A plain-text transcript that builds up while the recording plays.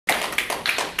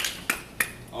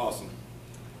Awesome.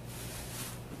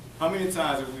 How many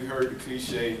times have we heard the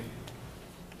cliche,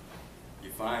 you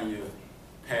find your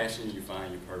passion, you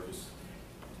find your purpose?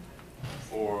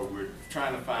 Or we're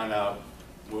trying to find out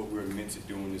what we're meant to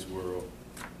do in this world.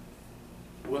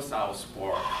 What's our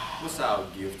spark? What's our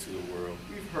gift to the world?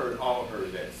 We've all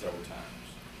heard that several times,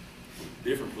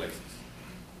 different places.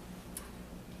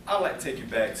 I'd like to take you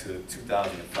back to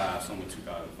 2005, summer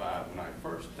 2005, when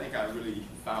I really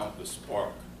found the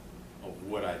spark of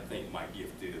what I think my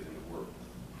gift is in the world.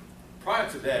 Prior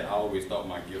to that, I always thought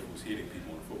my gift was hitting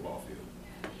people on the football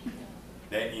field.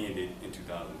 That ended in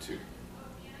 2002.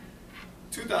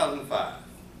 2005,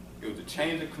 it was a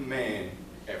change of command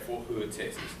at Fort Hood,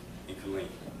 Texas, in Killeen.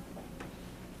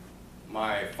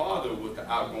 My father was the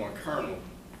outgoing colonel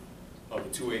of the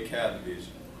 2A Cavalry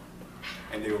Division,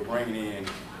 and they were bringing in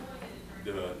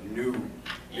the new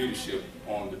leadership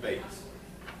on the base.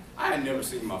 I had never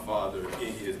seen my father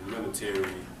in his military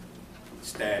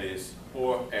status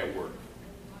or at work.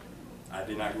 I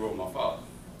did not grow up with my father.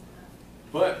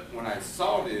 But when I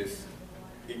saw this,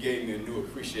 it gave me a new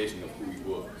appreciation of who he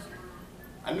was.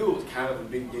 I knew it was kind of a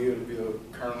big deal to be a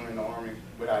colonel in the Army,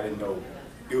 but I didn't know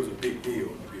it was a big deal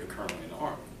to be a colonel in the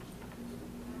Army.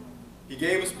 He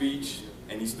gave a speech,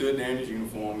 and he stood there in his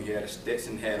uniform. He had a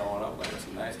Stetson hat on. I was like, that's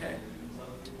a nice hat.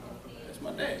 That's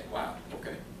my dad. Wow,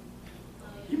 okay.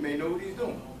 He may know what he's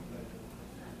doing.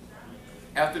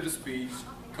 After the speech,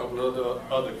 a couple of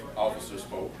the other officers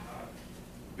spoke.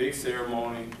 Big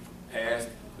ceremony, passed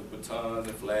the batons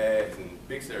and flags, and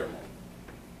big ceremony.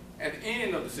 At the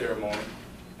end of the ceremony,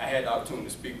 I had the opportunity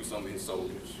to speak with some of his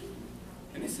soldiers.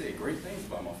 And they said great things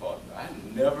about my father. I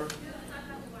never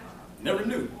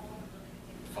knew.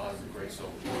 My father's a great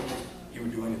soldier. He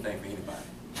would do anything for anybody.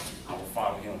 I would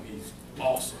follow him. He's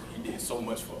awesome. He did so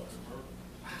much for us.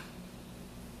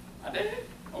 I did?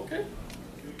 Okay.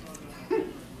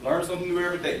 Learn something new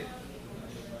every day.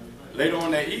 Later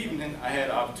on that evening, I had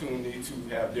the opportunity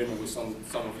to have dinner with some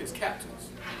of his captains,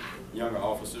 younger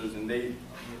officers, and they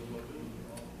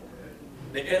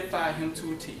edified him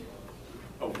to a T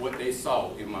of what they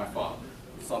saw in my father,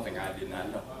 something I did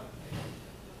not know.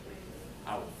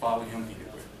 I would follow him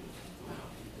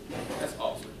anywhere. That's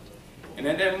awesome. And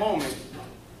at that moment,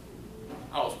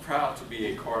 I was proud to be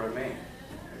a Carter man.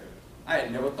 I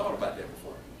had never thought about that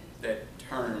before, that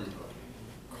term,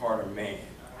 Carter man.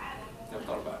 Never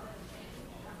thought about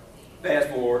it. Fast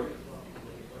forward,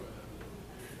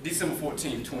 December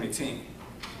 14, 2010,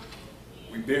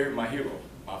 we buried my hero,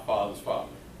 my father's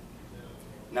father.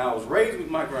 Now, I was raised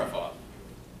with my grandfather,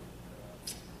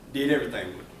 did everything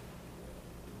with him.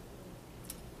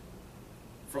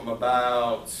 From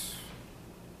about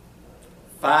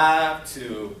 5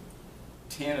 to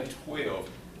 10 or 12,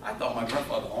 I thought my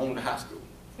grandfather owned the high school.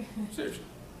 Seriously.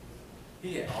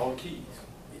 He had all the keys.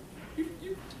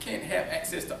 You can't have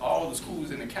access to all the schools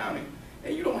in the county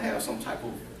and you don't have some type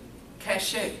of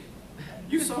cachet.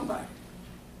 You're somebody.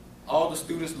 All the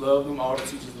students loved him, all the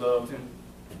teachers loved him.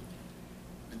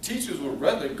 The teachers would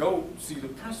rather go see the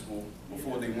principal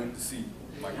before they went to see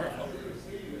my grandfather.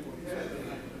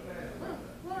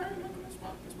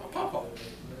 That's my papa.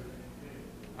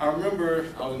 I remember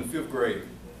I was in the 5th grade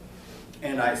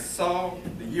and I saw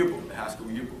the yearbook, the high school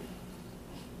yearbook.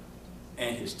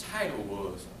 And his title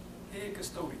was head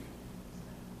custodian.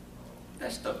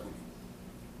 That stuck with me.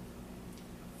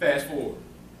 Fast forward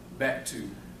back to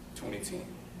 2010.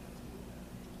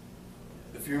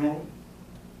 The funeral,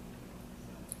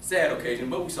 sad occasion,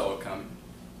 but we saw it coming.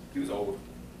 He was old,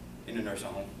 in the nursing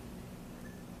home.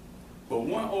 But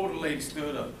one older lady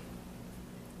stood up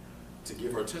to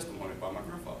give her testimony about my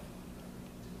grandfather.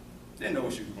 Didn't know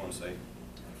what she was going to say.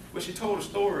 But she told a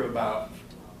story about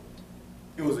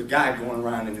it was a guy going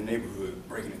around in the neighborhood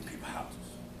breaking into people's houses.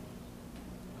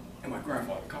 And my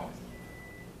grandfather called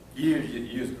him.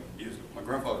 Years ago, my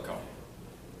grandfather called him.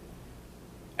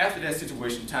 After that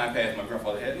situation, time passed, my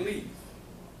grandfather had to leave.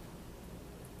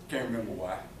 Can't remember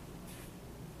why.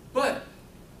 But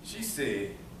she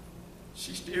said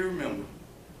she still remembered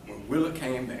when Willa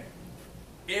came back.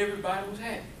 Everybody was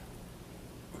happy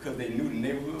because they knew the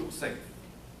neighborhood was safe.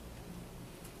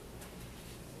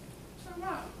 So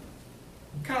wow.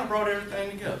 Kind of brought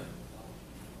everything together.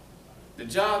 The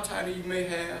job title you may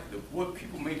have, what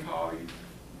people may call you,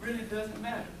 really doesn't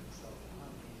matter.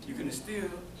 You can still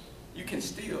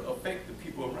affect the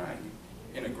people around you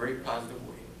in a great positive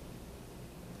way.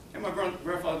 And my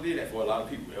grandfather did that for a lot of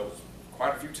people. There was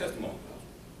quite a few testimonies.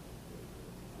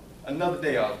 Another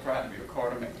day I was proud to be a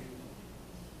Carter man.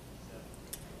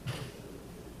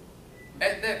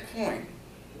 At that point,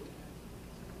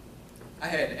 I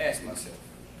had to ask myself,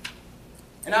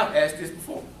 and I've asked this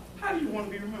before, How do you want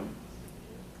to be remembered?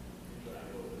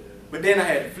 But then I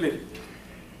had to flip it.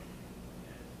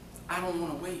 I don't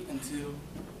want to wait until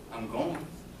I'm gone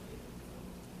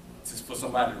just for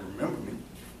somebody to remember me.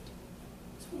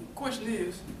 So the question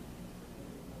is,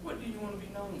 what do you want to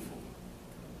be known for?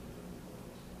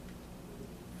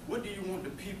 What do you want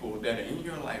the people that are in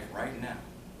your life right now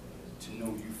to know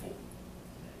you for?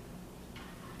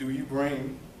 Do you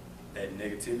bring that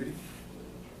negativity?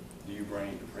 Do you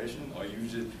bring depression? Are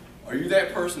you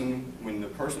that person when the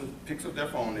person picks up their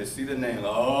phone, they see the name,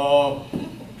 oh,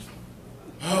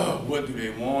 what do they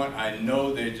want? I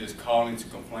know they're just calling to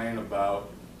complain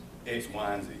about X,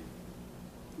 Y, and Z.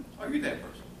 Are you that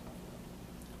person?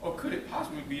 Or could it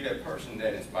possibly be that person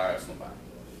that inspires somebody?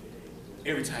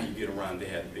 Every time you get around, they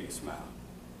have the biggest smile.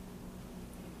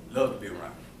 Love to be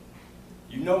around.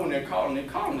 You know when they're calling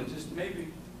to just maybe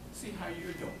see how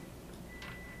you're doing.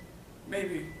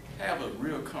 Maybe have a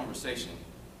real conversation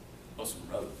of some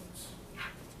relevance.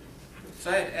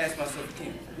 So I had to ask myself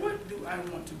again, what do I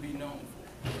want to be known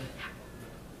for?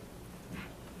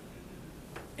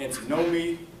 And to know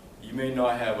me, you may know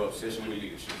I have an obsession with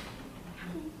leadership.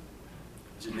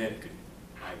 Genetically,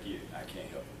 I get it, I can't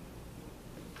help it.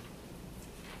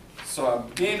 So I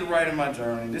began to write in my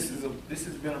journal, and this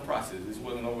has been a process, this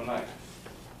wasn't overnight.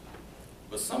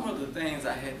 But some of the things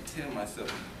I had to tell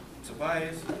myself,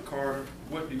 Tabious, Carter,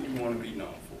 what do you want to be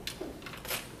known for?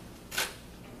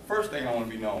 First thing I want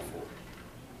to be known for,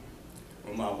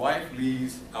 when my wife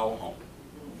leaves our home,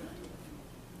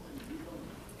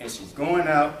 and she's going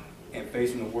out and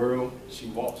facing the world, she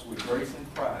walks with grace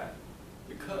and pride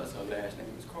because her last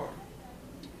name is Carter.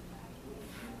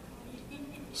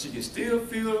 She can still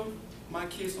feel my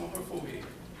kiss on her forehead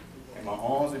and my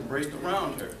arms embraced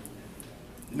around her,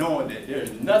 knowing that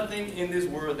there's nothing in this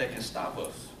world that can stop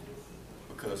us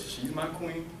because she's my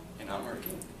queen and I'm her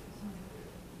king.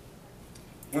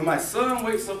 When my son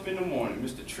wakes up in the morning,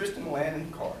 Mr. Tristan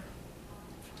Landon Carter,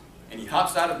 and he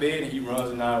hops out of bed and he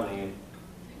runs in our room,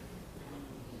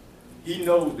 he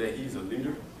knows that he's a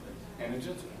leader and a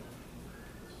gentleman.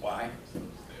 Why?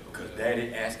 Because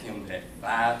Daddy asked him that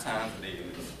 5 times a day at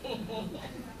least.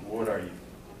 What are you?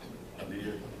 A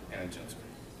leader and a gentleman.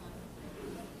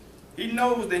 He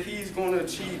knows that he's going to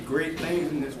achieve great things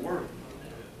in this world.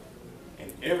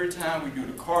 And every time we do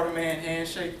the Carter Man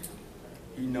handshake,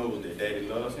 he knows that Daddy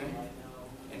loves him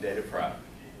and Daddy proud of him.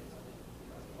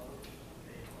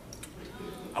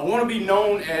 I want to be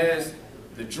known as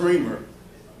the dreamer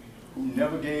who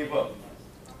never gave up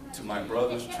to my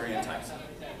brothers Trey and Tyson.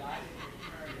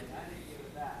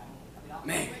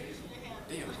 Man,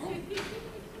 they are grown.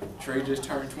 Trey just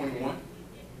turned 21.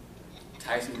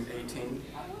 Tyson is 18.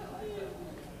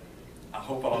 I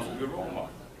hope I was a good role model.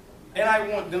 And I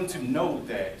want them to know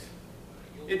that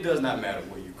it does not matter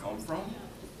where you come from,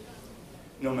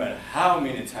 no matter how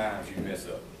many times you mess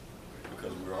up,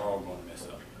 because we're all going to mess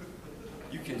up.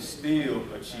 You can still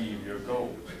achieve your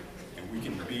goals, and we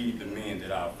can be the men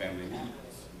that our family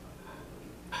needs.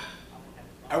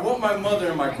 I want my mother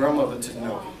and my grandmother to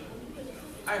know,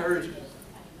 I heard you.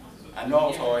 I know I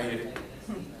was hard-headed,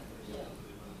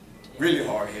 really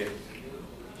hard-headed,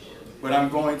 but I'm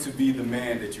going to be the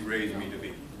man that you raised me to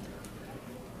be.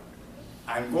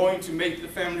 I'm going to make the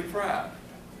family proud,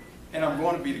 and I'm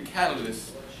going to be the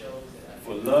catalyst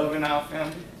for love in our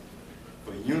family,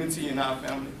 for unity in our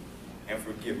family, and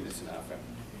forgiveness in our family.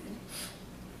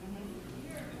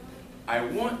 I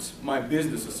want my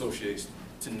business associates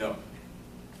to know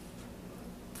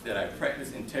that I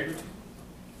practice integrity.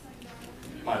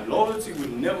 My loyalty will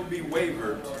never be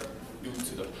wavered due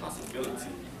to the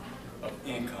possibility of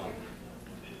income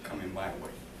coming my way.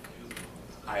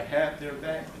 I have their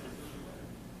back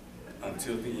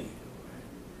until the end.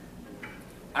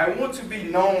 I want to be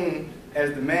known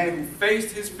as the man who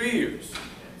faced his fears,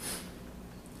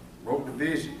 wrote the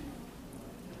vision,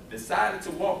 decided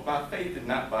to walk by faith and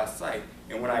not by sight.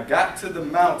 And when I got to the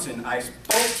mountain, I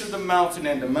spoke to the mountain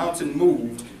and the mountain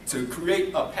moved to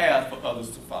create a path for others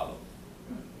to follow.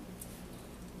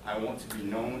 I want to be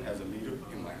known as a leader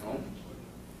in my home.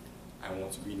 I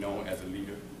want to be known as a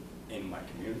leader in my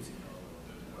community.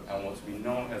 I want to be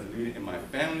known as a leader in my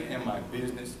family and my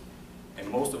business. And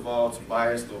most of all,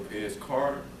 Tabious Lopez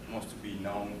Carter wants to be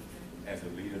known as a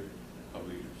leader of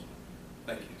leaders.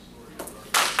 Thank you.